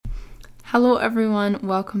Hello everyone,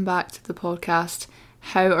 welcome back to the podcast.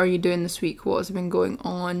 How are you doing this week? What has been going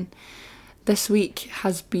on? This week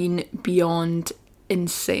has been beyond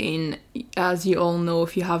insane. As you all know,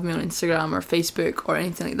 if you have me on Instagram or Facebook or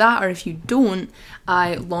anything like that, or if you don't,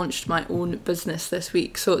 I launched my own business this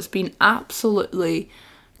week. So it's been absolutely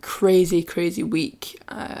crazy week,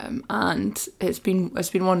 and it's been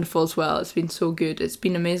wonderful as well. It's been so good. It's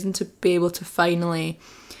been amazing to be able to finally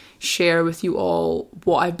share with you all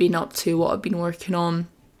what I've been up to, what I've been working on.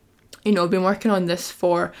 I've been working on this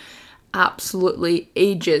for absolutely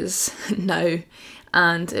ages now,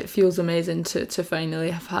 and it feels amazing to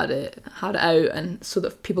finally have had it out, and so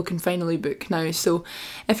that people can finally book now. So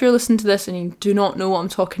if you're listening to this and you do not know what I'm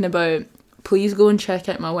talking about, please go and check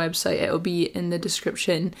out my website. It'll be in the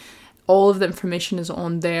description. All of the information is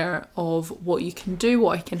on there of what you can do,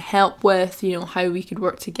 what I can help with, how we could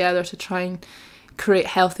work together to try and create a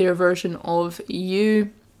healthier version of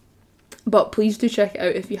you. But please do check it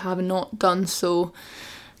out if you have not done so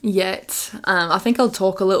yet. I think I'll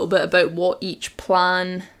talk a little bit about what each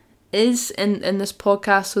plan is in this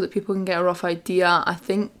podcast so that people can get a rough idea. I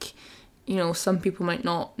think, some people might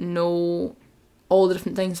not know all the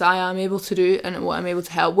different things I am able to do and what I'm able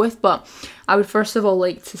to help with, but I would first of all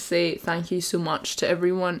like to say thank you so much to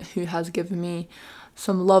everyone who has given me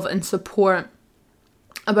some love and support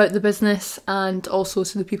about the business, and also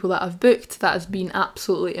to the people that I've booked. That has been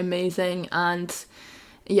absolutely amazing, and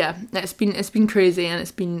yeah, it's been crazy, and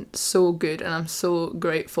it's been so good, and I'm so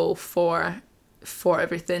grateful for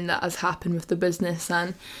everything that has happened with the business.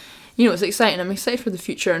 And it's exciting. I'm excited for the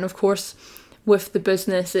future, and of course with the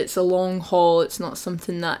business it's a long haul. It's not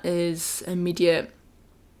something that is immediate.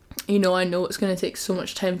 I know it's going to take so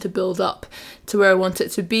much time to build up to where I want it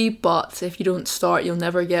to be, but if you don't start, you'll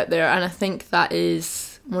never get there. And I think that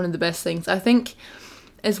is one of the best things. I think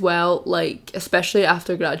as well, especially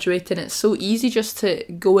after graduating, it's so easy just to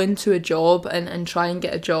go into a job and try and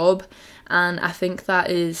get a job. And I think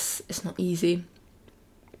it's not easy.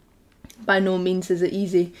 By no means is it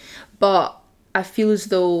easy. But I feel as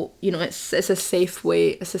though, it's a safe way.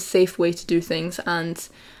 It's a safe way to do things. And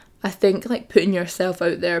I think putting yourself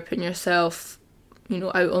out there, putting yourself,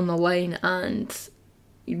 out on the line and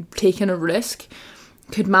taking a risk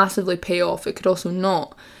could massively pay off. It could also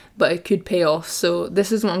not, but it could pay off. So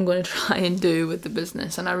this is what I'm going to try and do with the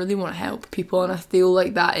business, and I really want to help people, and I feel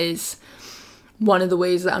like that is one of the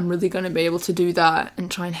ways that I'm really going to be able to do that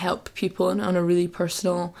and try and help people on a really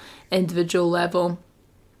personal, individual level.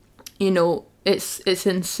 It's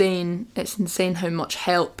insane. It's insane how much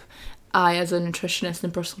help I, as a nutritionist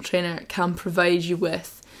and personal trainer, can provide you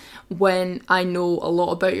with when I know a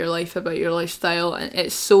lot about your life, about your lifestyle. And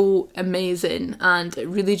it's so amazing, and it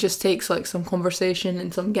really just takes some conversation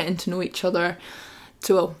and some getting to know each other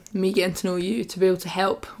me getting to know you to be able to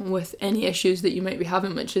help with any issues that you might be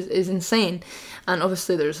having, which is insane. And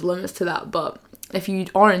obviously there's limits to that, but if you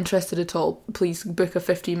are interested at all, please book a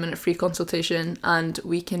 15-minute free consultation and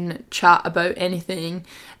we can chat about anything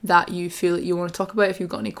that you feel that you want to talk about. If you've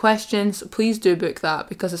got any questions, please do book that,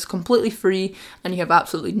 because it's completely free and you have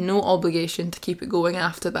absolutely no obligation to keep it going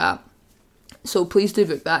after that. So please do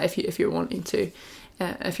book that if you're wanting to.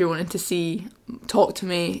 If you're wanting to talk to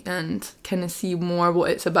me and kind of see more what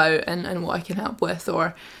it's about and what I can help with,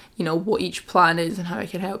 or what each plan is and how I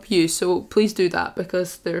can help you. So please do that,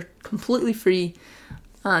 because they're completely free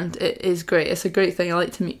and it is great. It's a great thing. I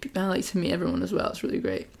like to meet everyone as well. It's really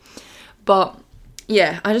great. But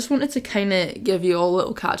yeah, I just wanted to kind of give you all a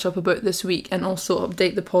little catch up about this week, and also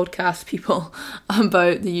update the podcast people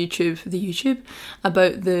about the YouTube,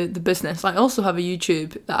 about the business. I also have a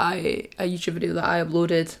YouTube video that I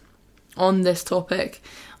uploaded on this topic,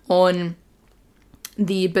 on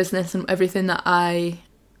the business and everything that I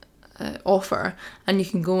offer, and you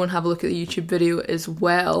can go and have a look at the YouTube video as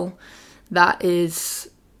well.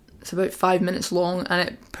 It's about 5 minutes long, and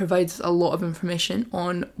it provides a lot of information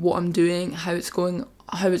on what I'm doing, how it's going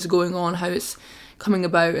on, how it's coming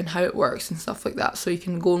about, and how it works and stuff like that. So you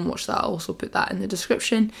can go and watch that. I'll also put that in the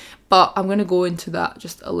description, but I'm going to go into that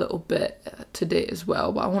just a little bit today as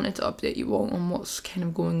well. But I wanted to update you all on what's kind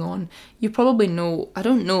of going on. You probably know, I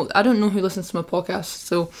don't know who listens to my podcast,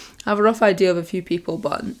 so I have a rough idea of a few people,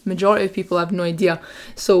 but majority of people I have no idea.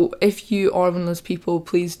 So if you are one of those people,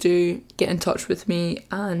 please do get in touch with me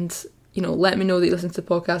and let me know that you listen to the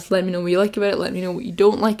podcast. Let me know what you like about it, let me know what you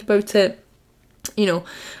don't like about it.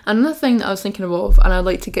 Another thing that I was thinking of, and I'd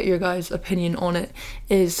like to get your guys' opinion on it,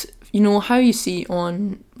 is how you see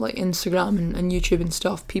on Instagram and YouTube and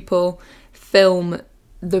stuff, people film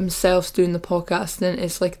themselves doing the podcast, and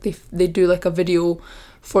it's they do a video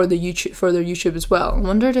for their YouTube as well. I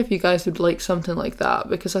wondered if you guys would like something like that,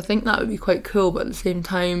 because I think that would be quite cool, but at the same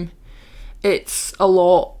time it's a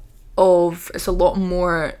lot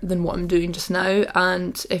more than what I'm doing just now,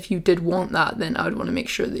 and if you did want that, then I would want to make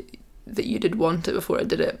sure that you did want it before I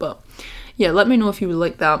did it. But yeah, let me know if you would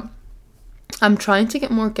like that. I'm trying to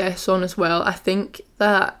get more guests on as well. I think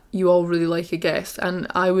that you all really like a guest, and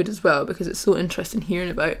I would as well, because it's so interesting hearing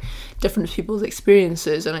about different people's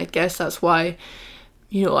experiences, and I guess that's why,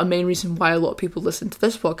 a main reason why a lot of people listen to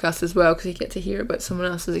this podcast as well, because you get to hear about someone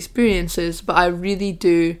else's experiences. But I really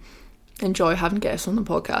do enjoy having guests on the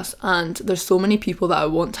podcast, and there's so many people that I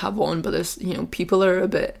want to have on, but there's, people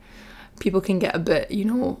can get a bit,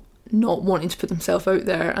 not wanting to put themselves out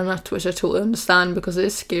there, and which I totally understand, because it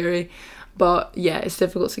is scary. But yeah, it's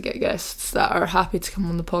difficult to get guests that are happy to come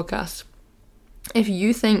on the podcast. If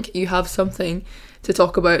you think you have something to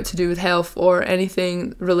talk about to do with health or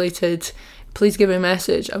anything related, please give me a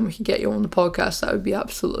message and we can get you on the podcast. That would be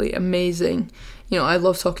absolutely amazing. I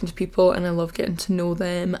love talking to people and I love getting to know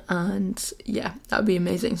them, and yeah, that would be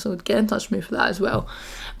amazing. So get in touch with me for that as well.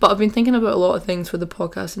 But I've been thinking about a lot of things for the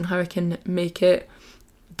podcast and how I can make it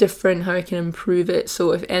different, how I can improve it.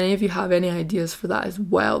 So if any of you have any ideas for that as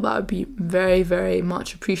well, that would be very, very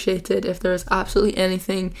much appreciated. If there's absolutely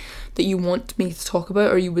anything that you want me to talk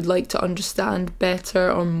about, or you would like to understand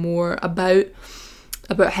better or more about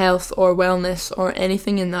health or wellness or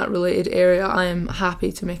anything in that related area, I am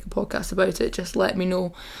happy to make a podcast about it. Just let me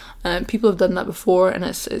know. People have done that before, and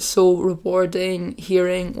it's so rewarding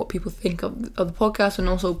hearing what people think of the podcast, and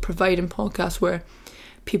also providing podcasts where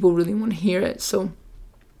people really want to hear it. So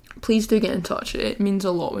please do get in touch. It means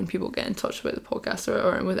a lot when people get in touch about the podcast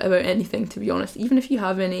or about anything, to be honest. Even if you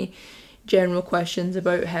have any general questions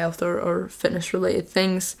about health or fitness related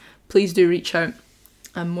things, please do reach out.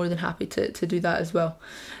 I'm more than happy to do that as well.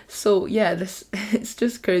 So yeah, it's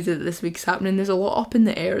just crazy that this week's happening. There's a lot up in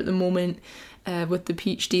the air at the moment with the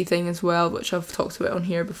PhD thing as well, which I've talked about on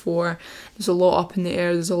here before. There's a lot up in the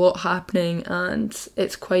air, there's a lot happening, and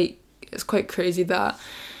it's quite crazy that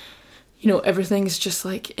everything's just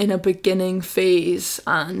like in a beginning phase,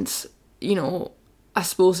 and I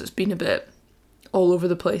suppose it's been a bit all over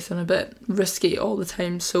the place and a bit risky all the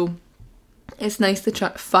time. So it's nice to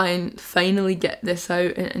finally get this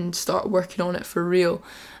out and start working on it for real,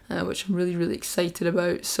 which I'm really, really excited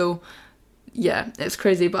about. So yeah, it's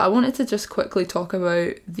crazy. But I wanted to just quickly talk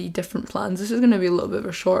about the different plans. This is going to be a little bit of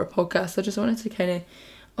a shorter podcast. I just wanted to kind of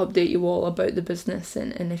update you all about the business,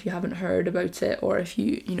 and if you haven't heard about it, or if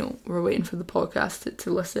you were waiting for the podcast to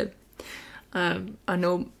listen. I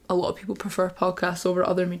know a lot of people prefer podcasts over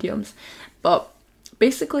other mediums, but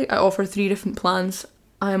basically I offer 3 different plans.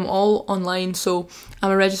 I'm all online, so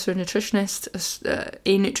I'm a registered nutritionist, a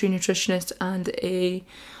Nutri-Nutritionist, and a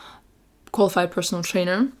qualified personal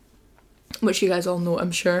trainer, which you guys all know,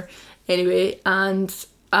 I'm sure. Anyway, and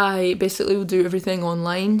I basically will do everything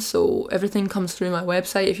online, so everything comes through my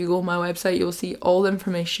website. If you go on my website, you'll see all the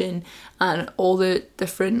information and all the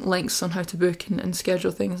different links on how to book and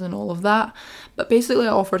schedule things and all of that. But basically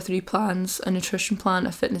I offer 3 plans: a nutrition plan,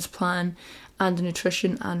 a fitness plan, and a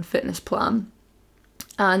nutrition and fitness plan.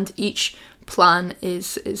 And each plan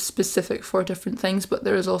is specific for different things, but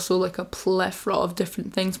there is also like a plethora of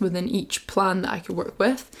different things within each plan that I could work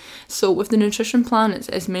with. So with the nutrition plan,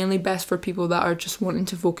 it's mainly best for people that are just wanting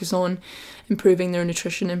to focus on improving their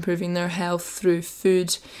nutrition, improving their health through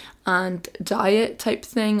food and diet type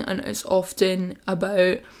thing, and it's often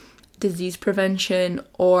about disease prevention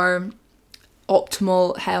or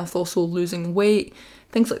optimal health, also losing weight,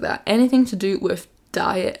 things like that. Anything to do with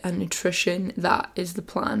diet and nutrition, that is the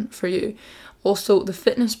plan for you. Also the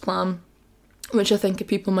fitness plan, which I think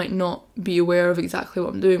people might not be aware of exactly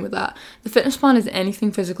what I'm doing with that. The fitness plan is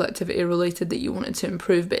anything physical activity related that you wanted to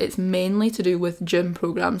improve, but it's mainly to do with gym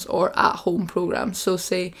programs or at home programs. So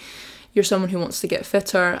say you're someone who wants to get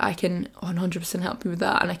fitter, I can 100% help you with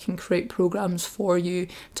that, and I can create programs for you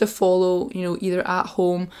to follow, either at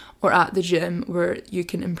home or at the gym, where you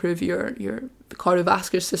can improve your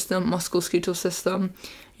cardiovascular system, musculoskeletal system,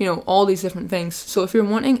 all these different things. So if you're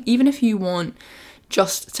wanting, even if you want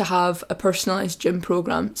just to have a personalized gym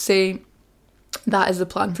program, say that is the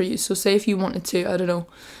plan for you. So say if you wanted to,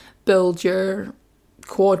 build your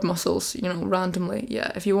quad muscles, randomly,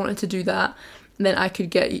 if you wanted to do that, then I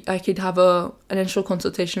could have an initial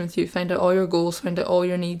consultation with you, find out all your goals, find out all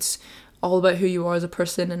your needs, all about who you are as a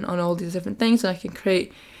person, and on all these different things, and I can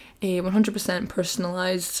create a 100%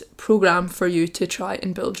 personalised program for you to try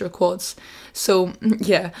and build your quads. So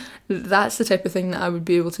yeah, that's the type of thing that I would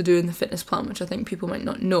be able to do in the fitness plan, which I think people might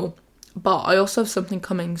not know. But I also have something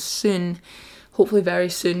coming soon, hopefully very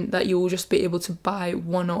soon, that you will just be able to buy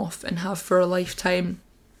one off and have for a lifetime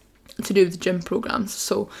to do with the gym programs.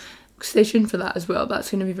 So stay tuned for that as well. That's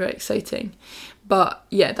going to be very exciting. But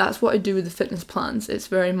yeah, that's what I do with the fitness plans. It's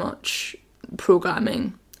very much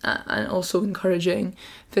programming and also encouraging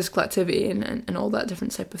physical activity and all that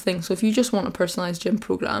different type of thing. So if you just want a personalised gym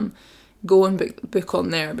program, go and book on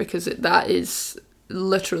there, because that is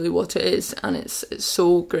literally what it is, and it's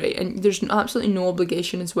so great. And there's absolutely no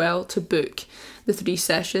obligation as well to book the 3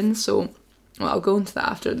 sessions. So I'll go into that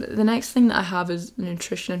after. The next thing that I have is the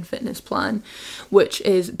nutrition and fitness plan, which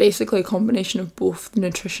is basically a combination of both the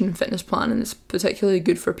nutrition and fitness plan, and it's particularly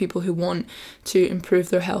good for people who want to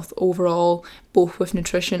improve their health overall, both with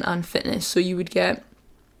nutrition and fitness. So you would get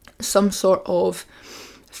some sort of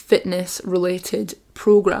fitness related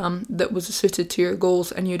program that was suited to your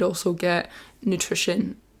goals, and you'd also get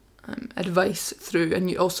nutrition advice through.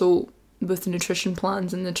 And you also, with the nutrition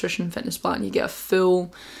plans and nutrition fitness plan, you get a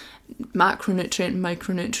full macronutrient,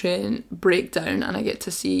 micronutrient breakdown, and I get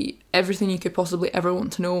to see everything you could possibly ever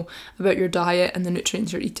want to know about your diet and the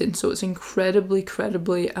nutrients you're eating. So it's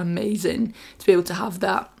incredibly amazing to be able to have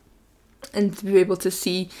that, and to be able to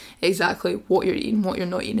see exactly what you're eating, what you're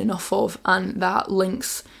not eating enough of, and that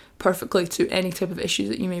links perfectly to any type of issues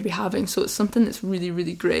that you may be having. So it's something that's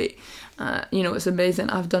really great. It's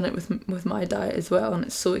amazing. I've done it with my diet as well, and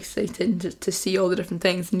it's so exciting to see all the different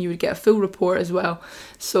things, and you would get a full report as well.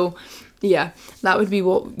 So yeah, that would be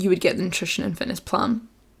what you would get, the nutrition and fitness plan.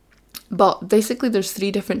 But basically there's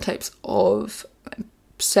 3 different types of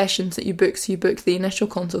sessions that you book. So you book the initial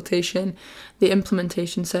consultation, the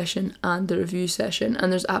implementation session, and the review session,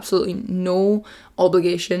 and there's absolutely no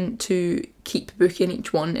obligation to keep booking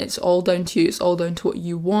each one. It's all down to you. It's all down to what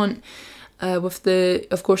you want.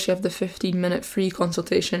 Of course you have the 15-minute free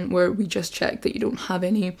consultation, where we just check that you don't have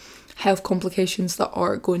any health complications that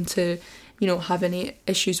are going to have any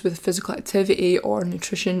issues with physical activity or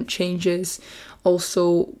nutrition changes.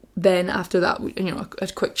 Also, then after that,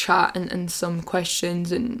 a quick chat and some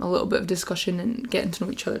questions and a little bit of discussion and getting to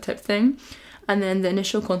know each other type thing. And then the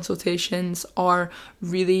initial consultations are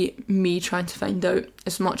really me trying to find out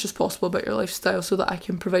as much as possible about your lifestyle, so that I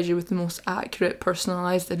can provide you with the most accurate,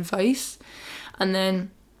 personalised advice. And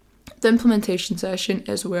then the implementation session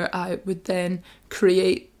is where I would then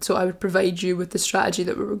I would provide you with the strategy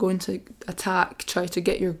that we were going to attack, try to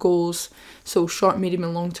get your goals, so short, medium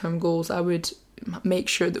and long term goals. I would make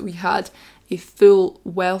sure that we had a full,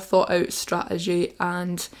 well thought out strategy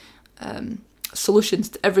and solutions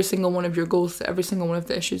to every single one of your goals, to every single one of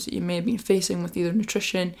the issues that you may have been facing with either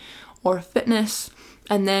nutrition or fitness.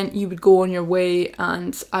 And then you would go on your way,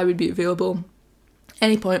 and I would be available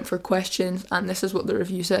any point for questions, and this is what the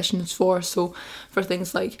review session is for. So for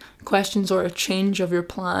things like questions or a change of your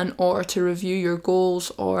plan, or to review your goals,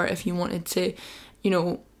 or if you wanted to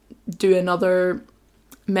do another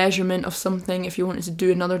measurement of something, if you wanted to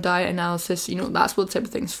do another diet analysis, that's what the type of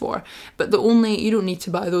thing's for. But you don't need to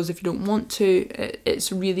buy those if you don't want to.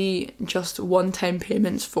 It's really just one-time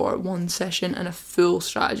payments for one session and a full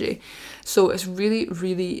strategy. So it's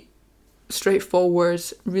really straightforward,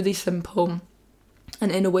 really simple,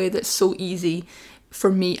 and in a way that's so easy for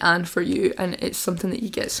me and for you, and it's something that you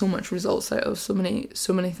get so much results out of, so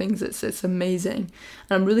many things. It's amazing,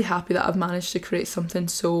 and I'm really happy that I've managed to create something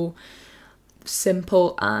so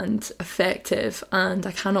simple and effective, and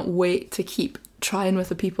I cannot wait to keep trying with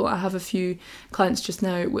the people. I have a few clients just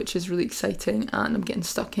now, which is really exciting, and I'm getting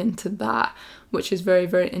stuck into that, which is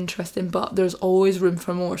very interesting, but there's always room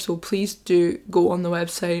for more. So please do go on the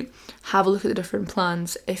website, have a look at the different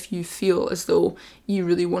plans if you feel as though you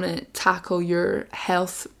really want to tackle your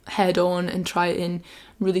health head on and try and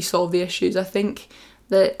really solve the issues. I think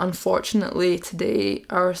that unfortunately today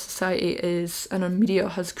our society and our media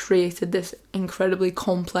has created this incredibly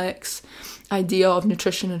complex idea of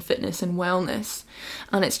nutrition and fitness and wellness,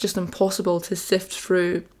 and it's just impossible to sift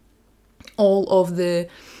through all of the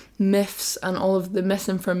myths and all of the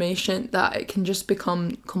misinformation, that it can just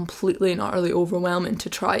become completely and utterly overwhelming to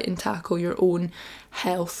try and tackle your own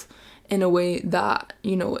health in a way that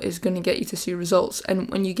is going to get you to see results. And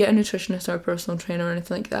when you get a nutritionist or a personal trainer or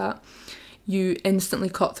anything like that, you instantly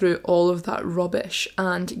cut through all of that rubbish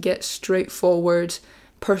and get straightforward,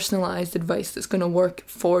 personalised advice that's going to work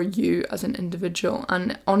for you as an individual.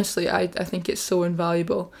 And honestly, I think it's so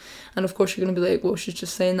invaluable. And of course you're going to be like, well, she's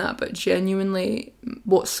just saying that, but genuinely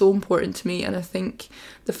what's so important to me, and I think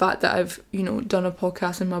the fact that I've done a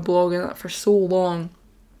podcast and my blog and that for so long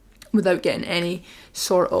without getting any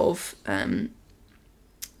sort of I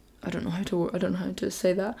don't know how to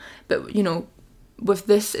say that, but with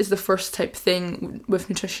this is the first type thing with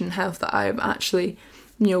nutrition and health that I've actually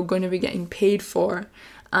going to be getting paid for.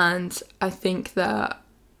 And I think that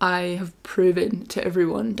I have proven to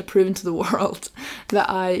everyone, proven to the world, that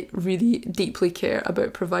I really deeply care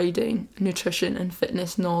about providing nutrition and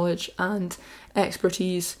fitness knowledge and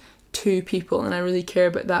expertise to people, and I really care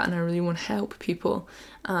about that, and I really want to help people.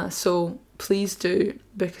 So please do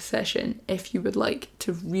book a session if you would like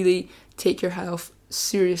to really take your health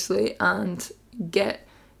seriously and get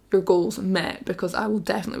your goals met, because I will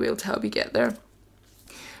definitely be able to help you get there.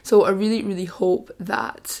 So I really, really hope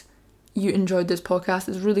that you enjoyed this podcast.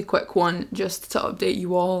 It's a really quick one just to update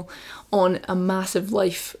you all on a massive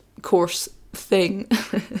life course thing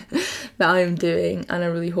that I am doing, and I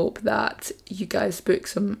really hope that you guys book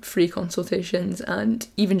some free consultations, and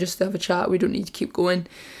even just to have a chat. We don't need to keep going,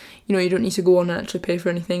 you don't need to go on and actually pay for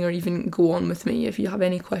anything, or even go on with me. If you have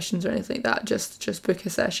any questions or anything like that, just book a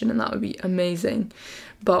session, and that would be amazing.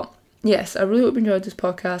 But yes, I really hope you enjoyed this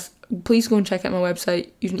podcast. Please go and check out my website.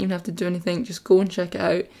 You don't even have to do anything, just go and check it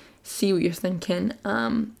out, see what you're thinking,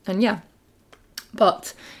 and yeah.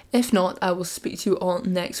 But if not, I will speak to you all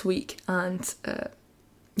next week, and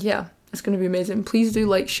yeah, it's going to be amazing. Please do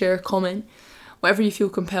like, share, comment, whatever you feel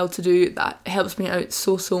compelled to do. That helps me out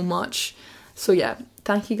so much. So yeah,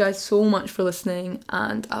 thank you guys so much for listening,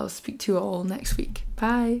 and I'll speak to you all next week.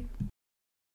 Bye.